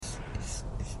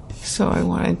So I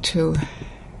wanted to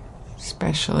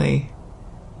especially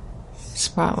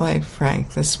spotlight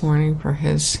Frank this morning for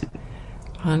his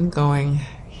ongoing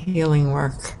healing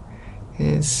work,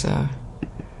 his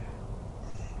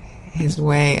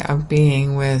way of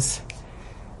being with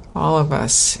all of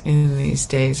us in these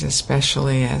days,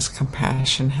 especially as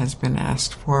compassion has been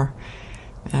asked for,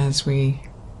 as we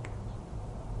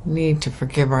need to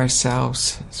forgive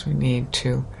ourselves, as we need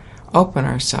to open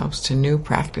ourselves to new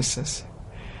practices.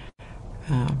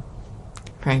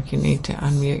 Frank, you need to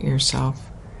unmute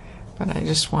yourself. But I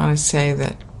just want to say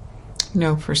that,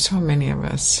 for so many of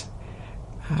us,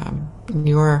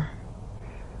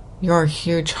 your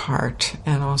huge heart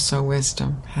and also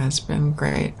wisdom has been a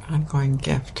great ongoing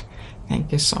gift.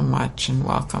 Thank you so much and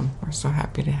welcome. We're so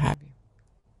happy to have you.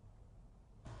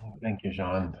 Thank you,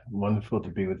 Jean. Wonderful to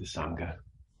be with the Sangha.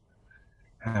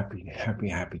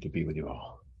 Happy to be with you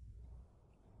all.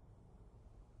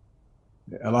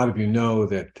 A lot of you know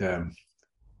that,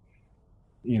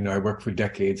 I worked for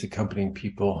decades accompanying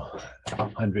people,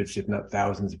 hundreds, if not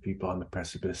thousands of people on the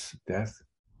precipice of death.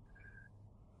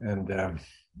 And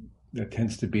that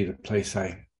tends to be the place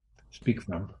I speak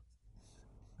from.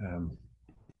 To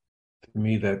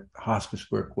me, that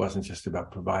hospice work wasn't just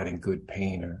about providing good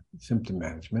pain or symptom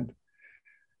management.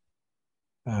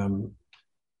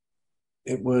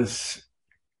 It was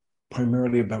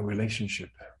primarily about relationship.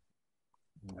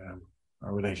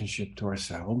 Our relationship to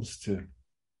ourselves, to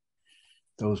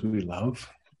those we love,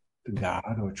 to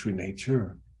God or true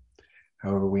nature,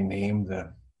 however we name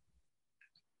the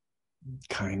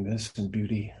kindness and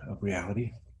beauty of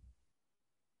reality.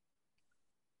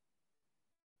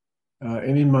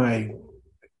 And in my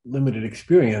limited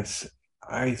experience,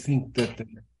 I think that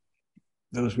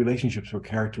those relationships were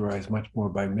characterized much more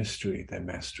by mystery than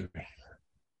mastery.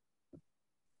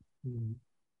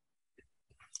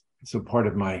 So part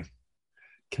of my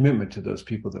commitment to those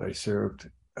people that I served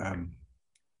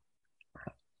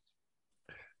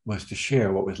was to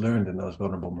share what was learned in those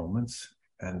vulnerable moments.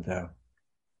 And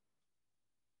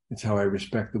it's how I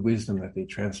respect the wisdom that they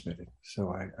transmitted.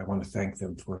 So I want to thank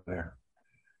them for their,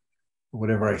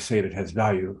 whatever I say that has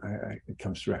value, it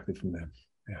comes directly from them.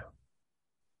 Yeah.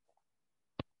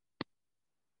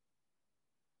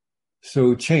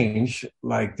 So change,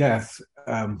 like death,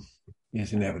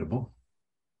 is inevitable,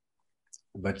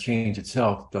 but change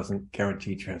itself doesn't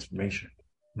guarantee transformation.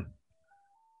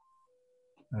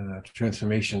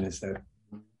 Transformation is that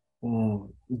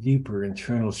deeper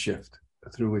internal shift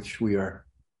through which we are,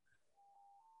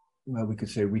 we could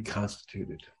say,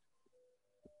 reconstituted.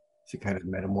 It's a kind of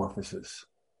metamorphosis.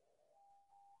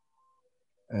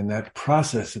 And that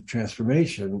process of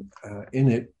transformation,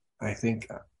 in it, I think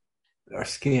our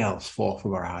scales fall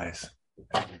from our eyes,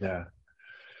 and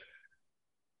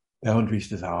boundaries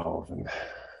dissolve, and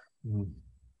we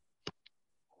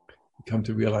come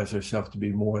to realize ourselves to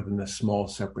be more than the small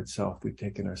separate self we've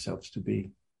taken ourselves to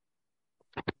be.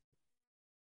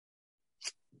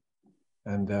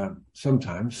 And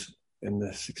sometimes in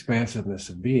this expansiveness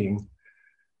of being,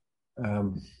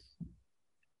 at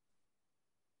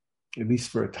least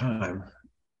for a time,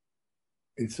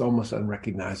 it's almost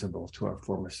unrecognizable to our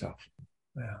former self.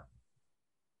 Yeah.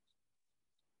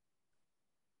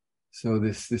 So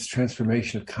this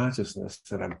transformation of consciousness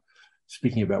that I'm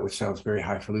speaking about, which sounds very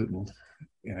highfalutin,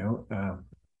 it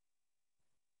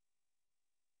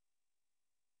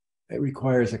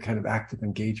requires a kind of active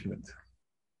engagement.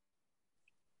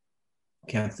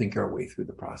 We can't think our way through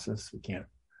the process. We can't.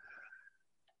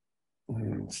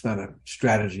 It's not a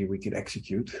strategy we could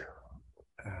execute.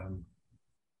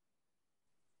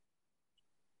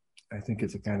 I think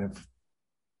it's a kind of,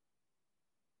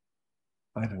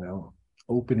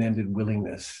 open-ended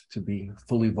willingness to be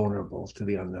fully vulnerable to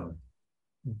the unknown.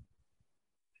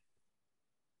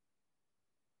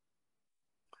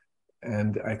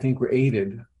 And I think we're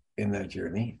aided in that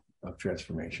journey of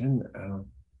transformation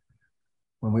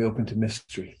when we open to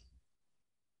mystery,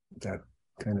 that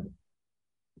kind of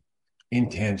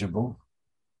intangible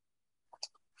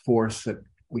force that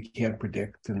we can't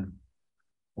predict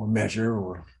or measure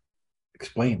or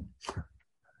explain.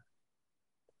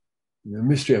 The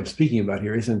mystery I'm speaking about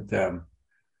here isn't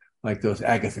like those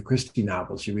Agatha Christie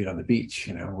novels you read on the beach,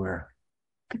 where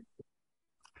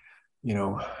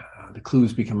the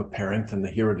clues become apparent and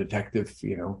the hero detective,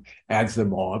 adds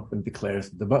them all up and declares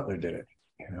that the butler did it.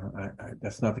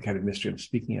 That's not the kind of mystery I'm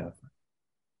speaking of.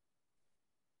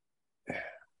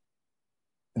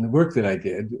 And the work that I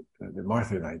did, that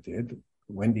Martha and I did,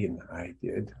 Wendy and I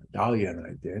did, Dahlia and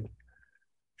I did,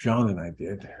 Jean and I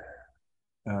did,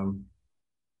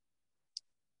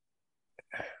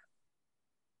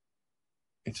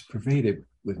 it's pervaded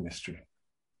with mystery.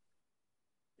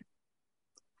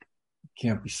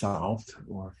 can't be solved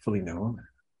or fully known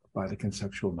by the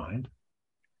conceptual mind.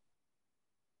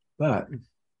 But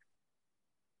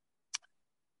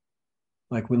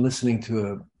like when listening to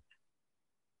a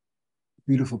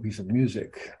beautiful piece of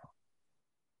music,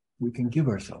 we can give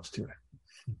ourselves to it.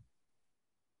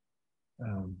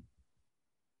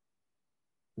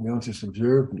 We don't just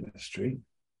observe the mystery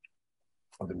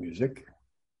of the music.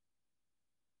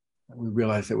 We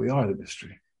realize that we are the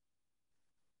mystery.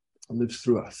 It lives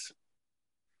through us.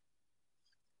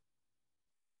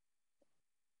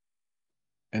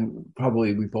 And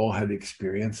probably we've all had the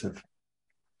experience of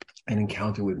an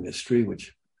encounter with mystery,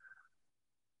 which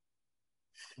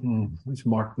is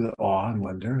marked with awe and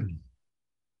wonder, and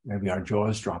maybe our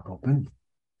jaws drop open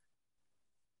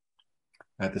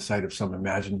at the sight of some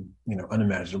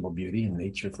unimaginable beauty in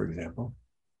nature, for example.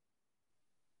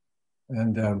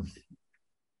 And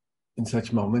in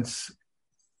such moments,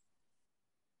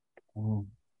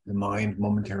 the mind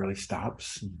momentarily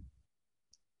stops, and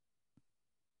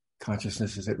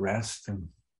consciousness is at rest, and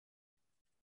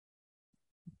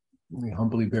we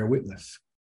humbly bear witness.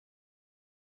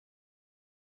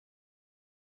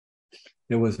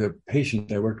 There was a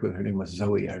patient I worked with, her name was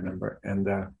Zoe, I remember, and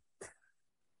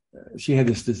she had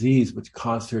this disease which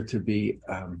caused her to be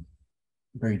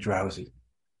very drowsy.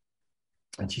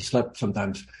 And she slept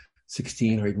sometimes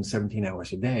 16 or even 17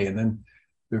 hours a day. And then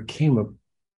there came a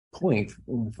point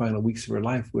in the final weeks of her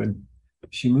life when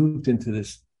she moved into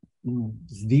this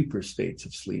deeper states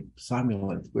of sleep,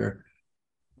 somnolent, where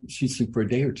she'd sleep for a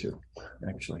day or two,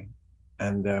 actually.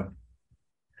 And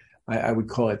I would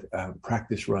call it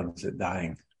practice runs at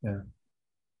dying. Yeah.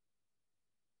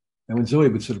 And when Zoe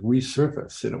would sort of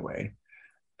resurface in a way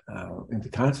into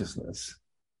consciousness,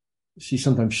 she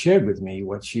sometimes shared with me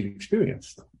what she'd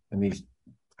experienced in these,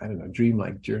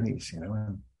 dreamlike journeys,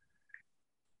 And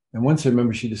once I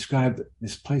remember she described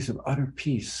this place of utter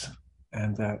peace.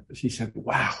 And she said,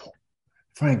 "Wow,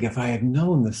 Frank, if I had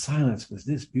known the silence was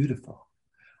this beautiful,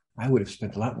 I would have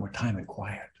spent a lot more time in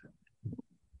quiet."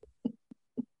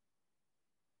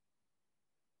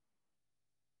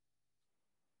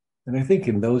 And I think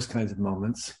in those kinds of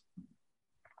moments,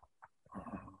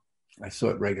 I saw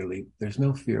it regularly, there's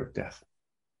no fear of death.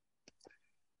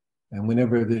 And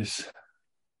whenever there's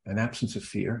an absence of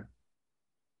fear,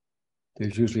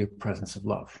 there's usually a presence of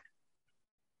love.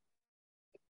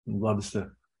 And love is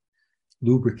the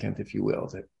lubricant, if you will,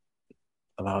 that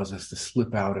allows us to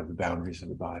slip out of the boundaries of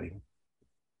the body.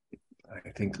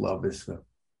 I think love is the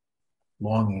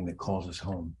longing that calls us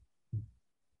home.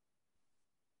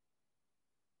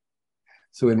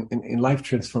 So in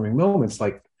life-transforming moments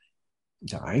like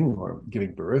dying or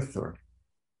giving birth or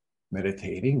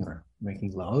meditating or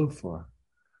making love or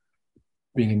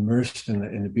being immersed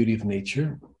in the beauty of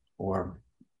nature, or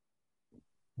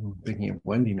thinking of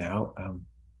Wendy now,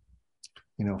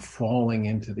 falling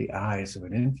into the eyes of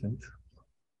an infant,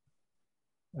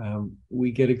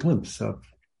 we get a glimpse of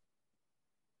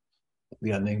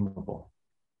the unnameable.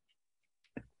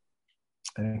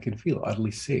 And I can feel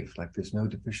utterly safe, like there's no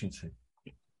deficiency.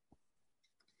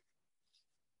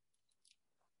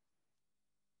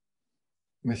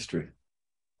 Mystery.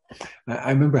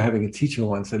 I remember having a teacher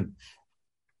once, and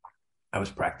I was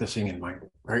practicing in my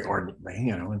very ardent way,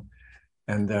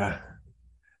 and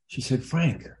she said,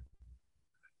 "Frank,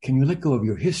 can you let go of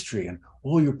your history and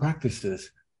all your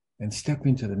practices and step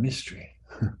into the mystery?"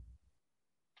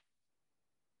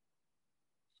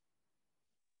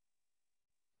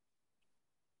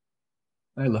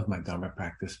 I love my Dharma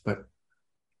practice, but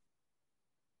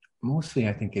mostly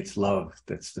I think it's love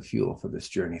that's the fuel for this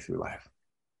journey through life.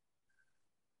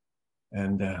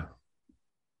 And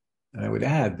I would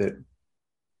add that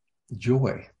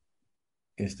joy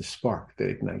is the spark that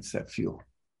ignites that fuel.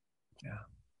 Yeah.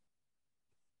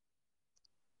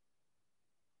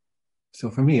 So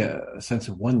for me, a sense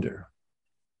of wonder,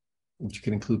 which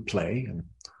can include play and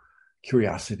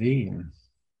curiosity and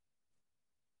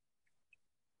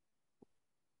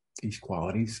these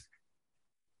qualities,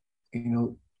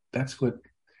 that's what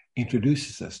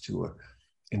introduces us to or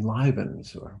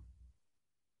enlivens or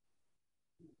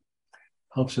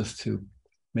helps us to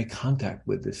make contact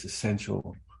with this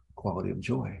essential quality of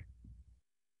joy.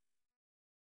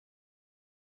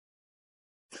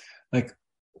 Like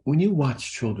when you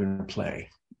watch children play,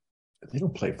 they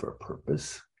don't play for a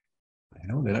purpose.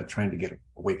 They're not trying to get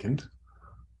awakened.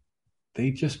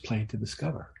 They just play to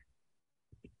discover.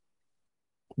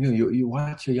 You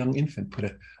watch a young infant put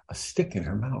a stick in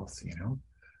her mouth,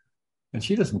 and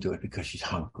she doesn't do it because she's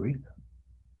hungry,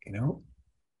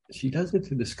 she does it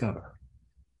to discover.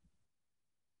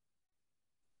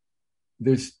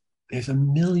 There's a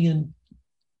million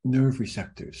nerve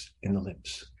receptors in the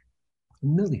lips.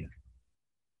 1 million.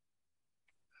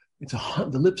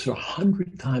 The lips are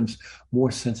 100 times more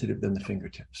sensitive than the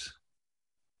fingertips.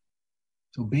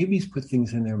 So babies put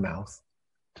things in their mouth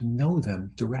to know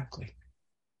them directly.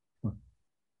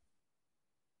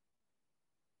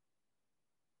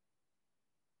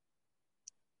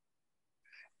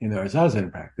 In our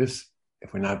Zazen practice,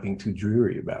 if we're not being too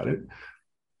dreary about it,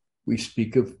 we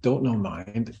speak of don't know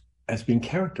mind as being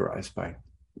characterized by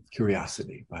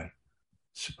curiosity, by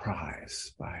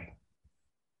surprise, by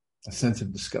a sense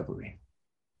of discovery.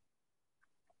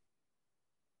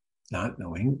 Not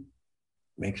knowing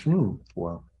makes room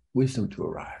for wisdom to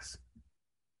arise.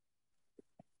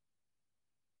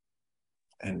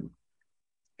 And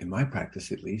in my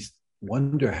practice, at least,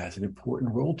 wonder has an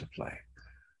important role to play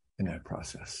in that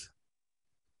process.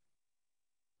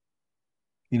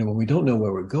 When we don't know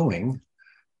where we're going,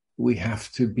 we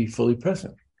have to be fully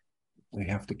present. We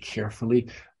have to carefully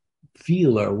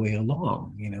feel our way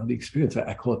along, the experience.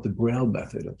 I call it the Braille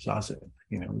method of Zazen.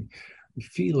 We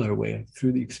feel our way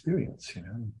through the experience,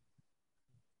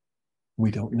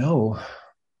 We don't know.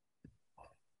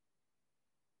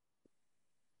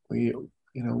 We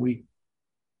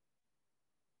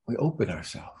open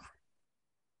ourselves.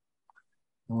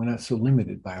 And we're not so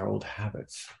limited by our old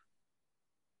habits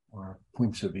or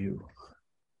points of view.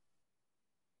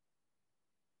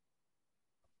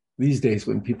 These days,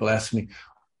 when people ask me,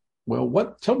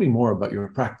 well, tell me more about your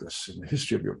practice and the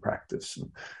history of your practice, and,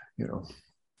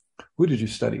 who did you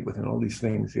study with, and all these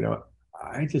things,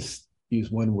 I just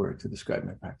use one word to describe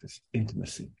my practice: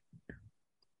 intimacy.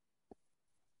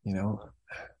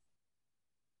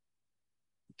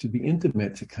 To be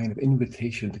intimate is a kind of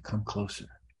invitation to come closer,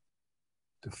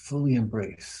 to fully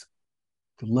embrace,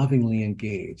 to lovingly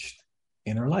engage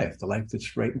in our life, the life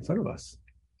that's right in front of us,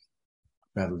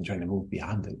 rather than trying to move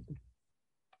beyond it.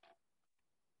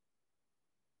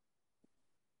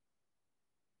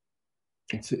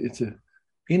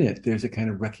 In it, there's a kind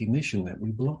of recognition that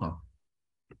we belong.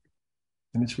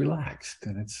 And it's relaxed,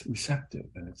 and it's receptive,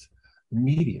 and it's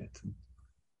immediate, and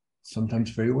sometimes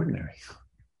very ordinary.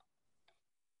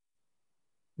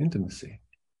 Intimacy.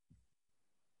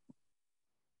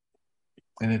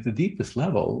 And at the deepest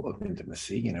level of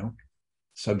intimacy,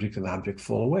 subject and object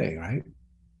fall away, right?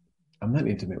 I'm not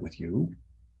intimate with you.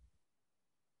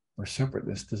 Our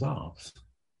separateness dissolves.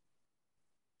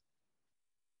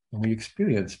 And we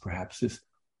experience perhaps this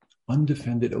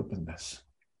undefended openness.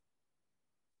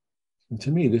 And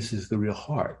to me, this is the real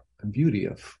heart and beauty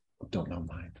of Don't Know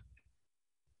Mind.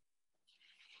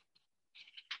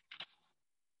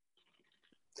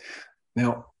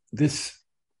 Now, this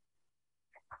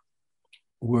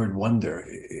word wonder,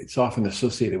 it's often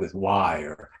associated with why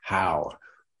or how.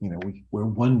 We're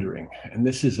wondering. And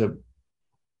this is an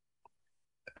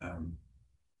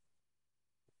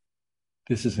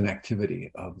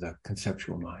activity of the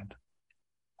conceptual mind.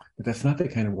 But that's not the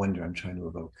kind of wonder I'm trying to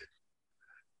evoke.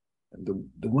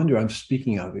 The wonder I'm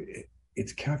speaking of,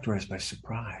 it's characterized by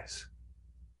surprise,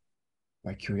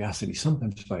 by curiosity,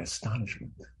 sometimes by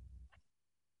astonishment.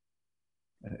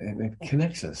 And it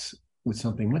connects us with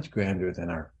something much grander than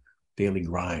our daily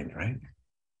grind, right?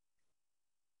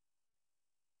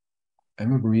 I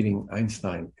remember reading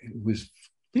Einstein, who was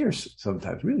fierce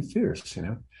sometimes, really fierce,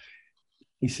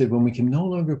 He said, when we can no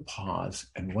longer pause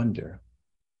and wonder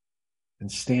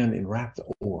and stand in rapt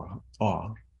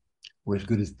awe, we're as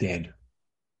good as dead.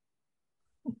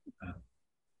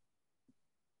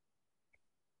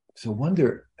 So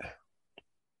wonder,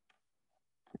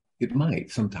 it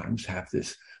might sometimes have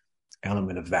this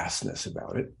element of vastness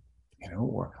about it,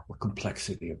 or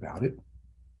complexity about it,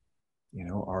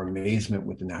 our amazement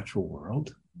with the natural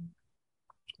world,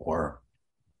 or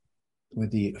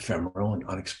with the ephemeral and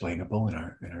unexplainable in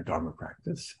our Dharma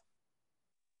practice.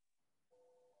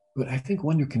 But I think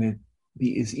wonder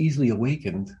is easily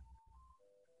awakened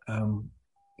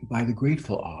by the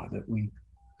grateful awe that we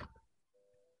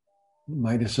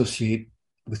might associate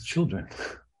with children.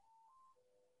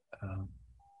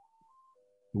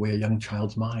 The way a young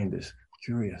child's mind is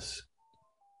curious.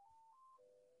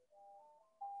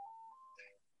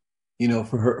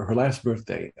 For her last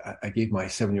birthday, I gave my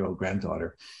 7-year-old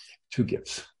granddaughter 2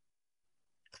 gifts: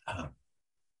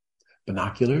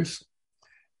 binoculars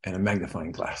and a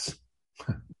magnifying glass.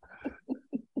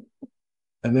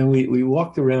 And then we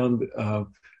walked around,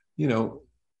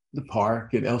 the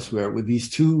park and elsewhere with these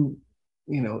 2,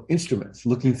 instruments,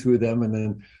 looking through them and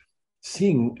then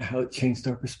seeing how it changed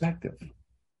our perspective.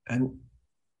 And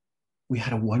we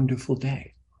had a wonderful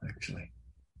day, actually.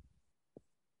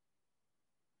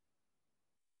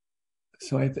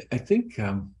 So I think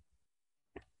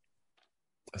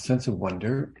a sense of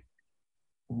wonder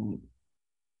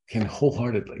can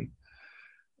wholeheartedly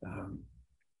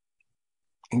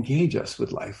engage us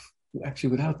with life, actually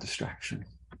without distraction.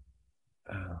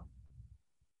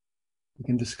 We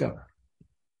can discover.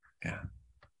 Yeah.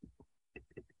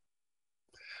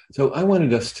 So I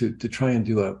wanted us to try and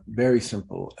do a very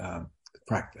simple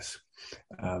practice.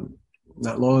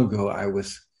 Not long ago,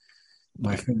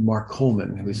 my friend Mark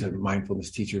Coleman, who's a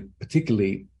mindfulness teacher,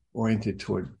 particularly oriented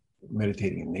toward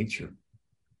meditating in nature.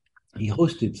 He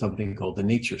hosted something called the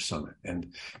Nature Summit.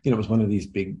 And, it was one of these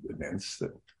big events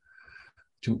that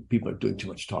people are doing too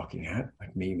much talking at,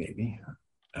 like me, maybe.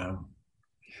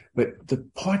 But the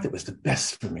part that was the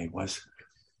best for me was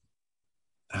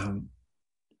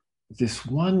this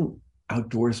one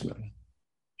outdoorsman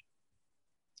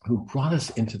who brought us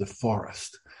into the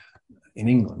forest in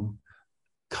England,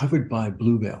 covered by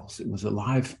bluebells. It was a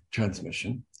live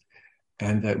transmission,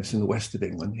 and it was in the west of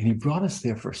England. And he brought us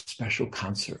there for a special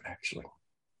concert, actually.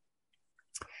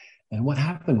 And what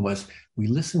happened was we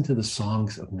listened to the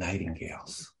songs of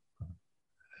nightingales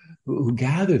who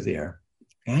gather there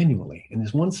annually. In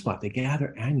this one spot, they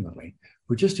gather annually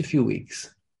for just a few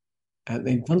weeks. And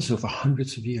they've done so for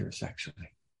hundreds of years,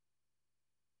 actually.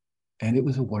 And it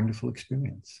was a wonderful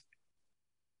experience.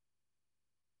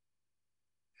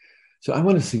 So I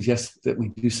want to suggest that we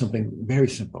do something very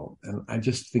simple. And I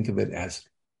just think of it as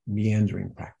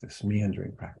meandering practice.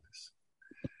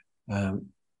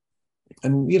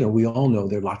 And, we all know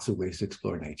there are lots of ways to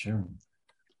explore nature.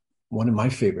 One of my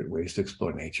favorite ways to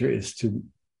explore nature is to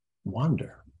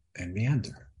wander and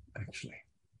meander, actually.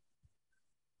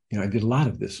 I did a lot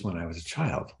of this when I was a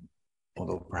child,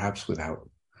 although perhaps without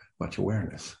much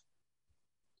awareness,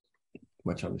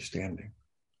 much understanding.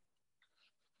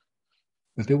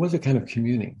 But there was a kind of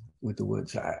communing with the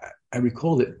woods. I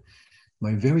recall that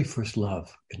my very first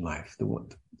love in life,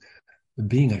 the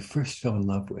being I first fell in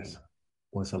love with,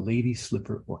 was a lady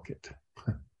slipper orchid.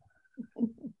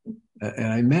 And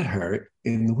I met her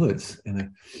in the woods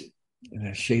in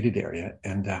a shaded area.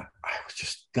 And I was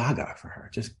just gaga for her,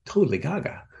 just totally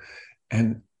gaga.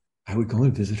 And I would go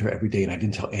and visit her every day, and I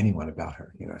didn't tell anyone about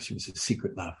her. She was a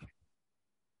secret love.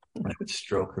 And I would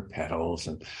stroke her petals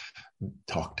and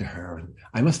talk to her. And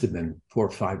I must have been 4 or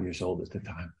 5 years old at the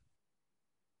time.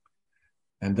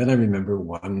 And then I remember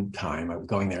one time I was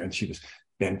going there and she was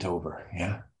bent over,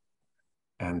 yeah?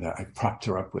 And I propped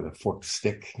her up with a forked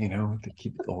stick, to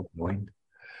keep it all going.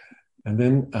 And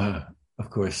then, of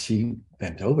course, she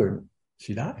bent over and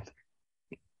she died.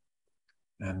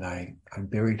 And I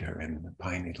buried her in the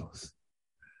pine needles.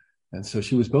 And so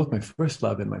she was both my first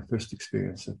love and my first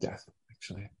experience of death,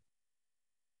 actually.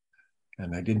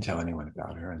 And I didn't tell anyone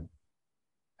about her and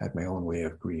had my own way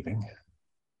of grieving.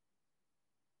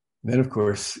 Then, of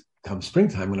course, come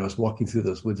springtime, when I was walking through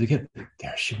those woods again,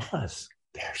 there she was.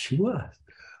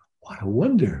 What a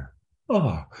wonder.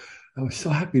 Oh, I was so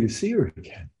happy to see her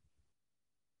again.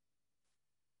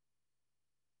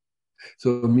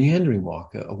 So a meandering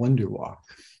walk, a wonder walk,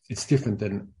 it's different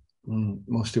than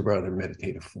most of our other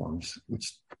meditative forms,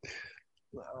 which,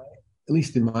 at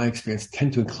least in my experience,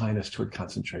 tend to incline us toward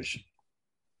concentration.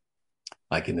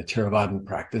 Like in the Theravadan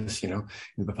practice, in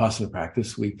the Vipassana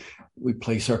practice, we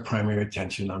place our primary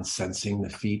attention on sensing the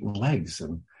feet and legs.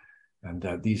 And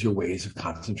these are ways of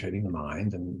concentrating the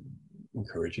mind and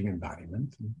encouraging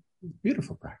embodiment.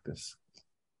 Beautiful practice.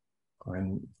 Or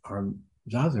in our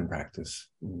Zazen practice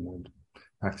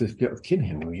of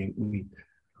Kinhin, we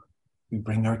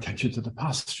bring our attention to the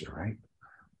posture, right?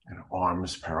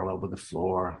 Arms parallel with the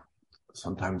floor,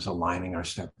 sometimes aligning our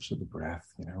steps with the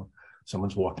breath,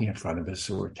 Someone's walking in front of us,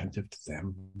 so we're attentive to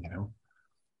them,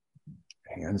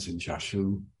 Hands in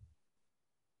Jashu.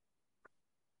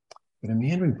 But in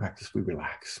meandering practice, we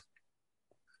relax,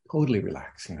 totally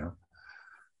relax,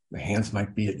 The hands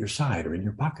might be at your side or in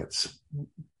your pockets.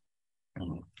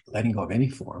 Letting go of any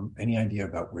form, any idea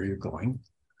about where you're going,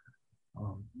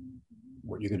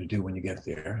 what you're going to do when you get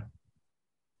there.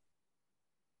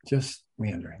 Just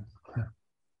meandering.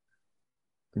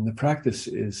 And the practice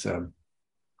is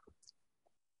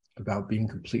about being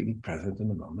completely present in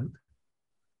the moment,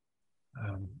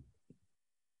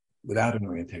 without an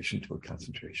orientation toward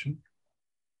concentration,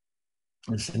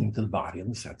 listening to the body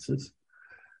and the senses,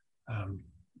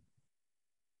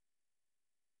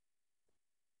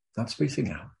 not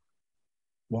spacing out,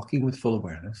 walking with full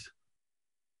awareness,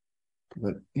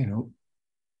 but,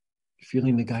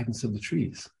 feeling the guidance of the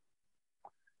trees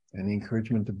and the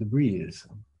encouragement of the breeze,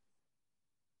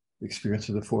 the experience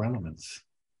of the 4 elements.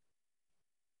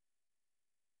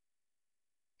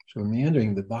 So in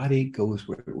meandering, the body goes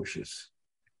where it wishes,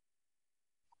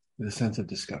 with a sense of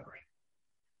discovery.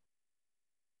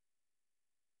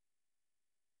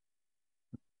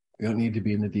 You don't need to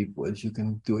be in the deep woods. You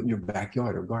can do it in your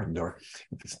backyard or garden. Or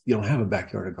if you don't have a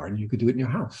backyard or garden, you could do it in your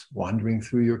house, wandering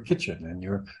through your kitchen and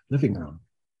your living room,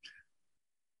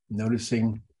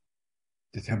 noticing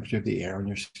the temperature of the air on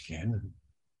your skin, and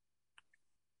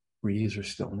breeze or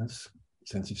stillness,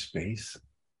 sense of space,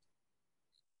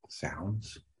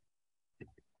 sounds,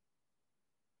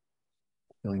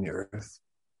 feeling the earth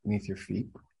beneath your feet.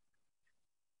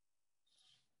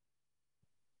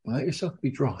 Let yourself be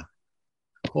drawn.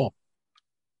 Cool.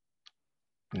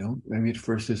 Maybe at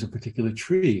first there's a particular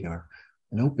tree or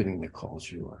an opening that calls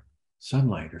you, or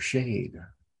sunlight or shade.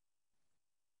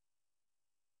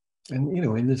 And,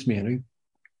 in this manner,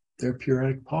 there are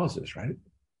periodic pauses, right?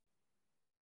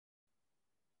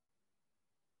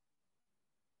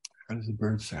 How does a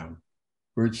bird song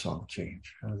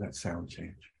change? How does that sound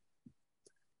change?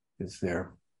 Is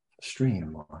there a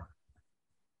stream or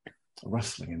a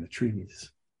rustling in the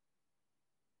trees?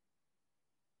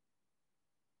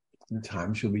 And at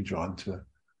times you'll be drawn to a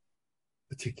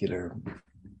particular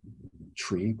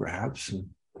tree, perhaps,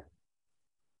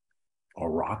 or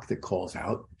rock that calls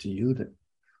out to you, that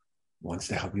wants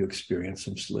to help you experience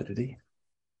some solidity,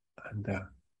 and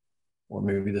or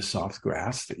maybe the soft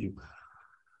grass that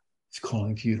it's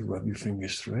calling to you to rub your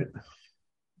fingers through it.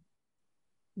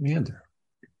 Meander,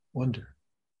 wonder.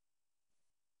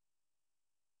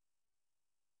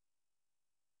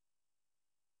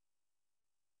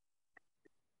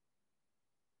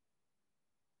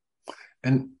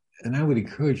 And I would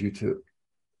encourage you to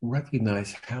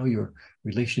recognize how your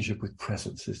relationship with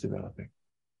presence is developing.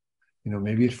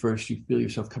 Maybe at first you feel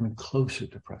yourself coming closer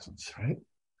to presence, right?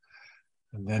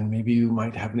 And then maybe you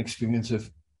might have an experience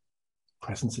of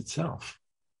presence itself.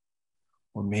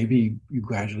 Or maybe you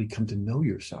gradually come to know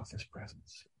yourself as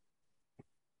presence.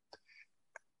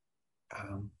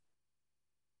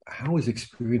 How is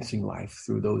experiencing life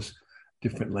through those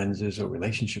different lenses or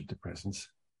relationship to presence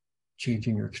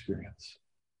changing your experience?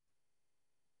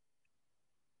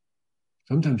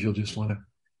 Sometimes you'll just want to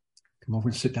come over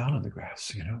and sit down on the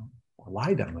grass, or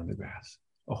lie down on the grass.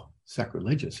 Oh,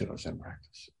 sacrilegious in our Zen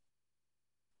practice.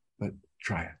 But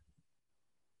try it.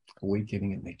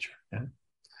 Awakening in nature. Yeah?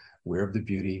 Aware of the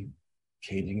beauty,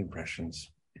 changing impressions.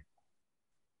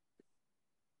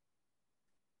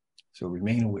 So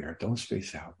remain aware. Don't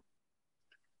space out.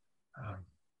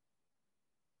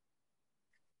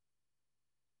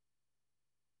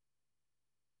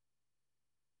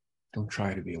 Don't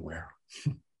try to be aware.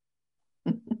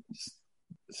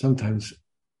 Sometimes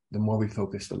the more we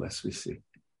focus, the less we see.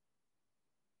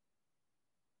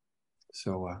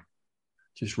 So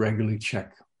just regularly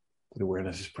check that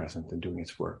awareness is present and doing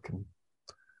its work. And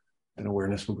then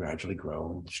awareness will gradually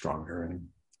grow and stronger, and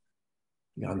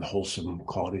the unwholesome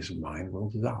qualities of mind will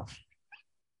dissolve.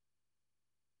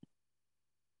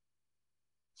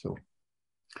 So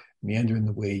meander in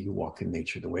the way you walk in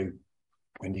nature, the way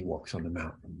Wendy walks on the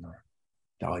mountain, or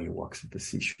Dahlia walks at the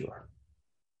seashore.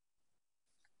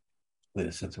 With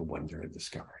a sense of wonder and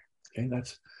discovery. Okay,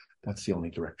 that's the only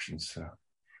directions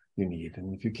you need.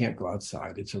 And if you can't go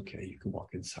outside, it's okay. You can walk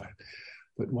inside,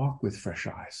 but walk with fresh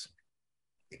eyes.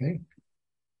 Okay.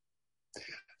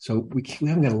 So we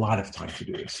haven't got a lot of time to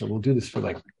do this, so we'll do this for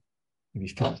like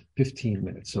maybe 15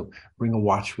 minutes. So bring a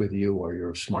watch with you, or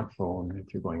your smartphone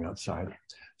if you're going outside,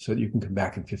 so that you can come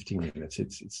back in 15 minutes.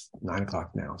 It's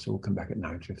 9:00 now, so we'll come back at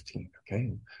 9:15. Okay,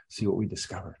 and see what we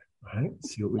discovered. All right,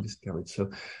 see what we discovered.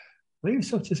 So let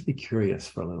yourself just be curious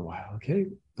for a little while, okay?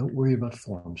 Don't worry about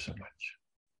form so much,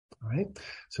 all right?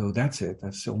 So that's it.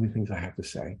 That's the only things I have to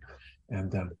say.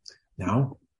 And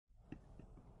now,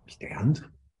 stand,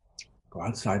 go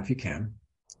outside if you can,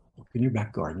 walk in your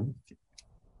back garden,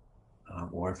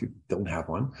 or if you don't have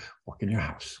one, walk in your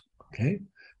house, okay?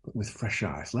 But with fresh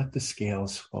eyes. Let the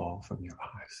scales fall from your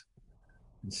eyes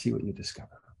and see what you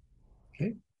discover,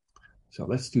 okay? So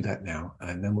let's do that now,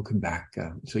 and then we'll come back.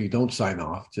 So you don't sign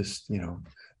off, just,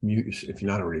 mute, if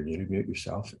you're not already muted, mute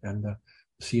yourself, and we'll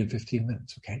see you in 15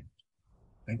 minutes, okay?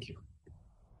 Thank you.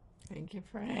 Thank you,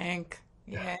 Frank.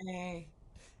 Yay.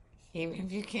 Even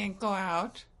if you can't go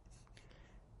out,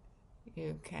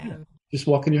 you can Just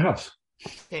walk in your house.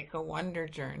 take a wonder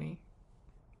journey.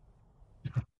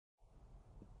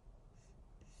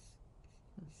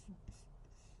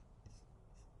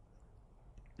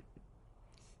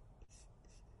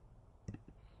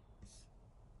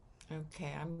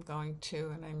 Okay, I'm going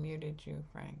to, and I muted you,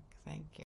 Frank. Thank you.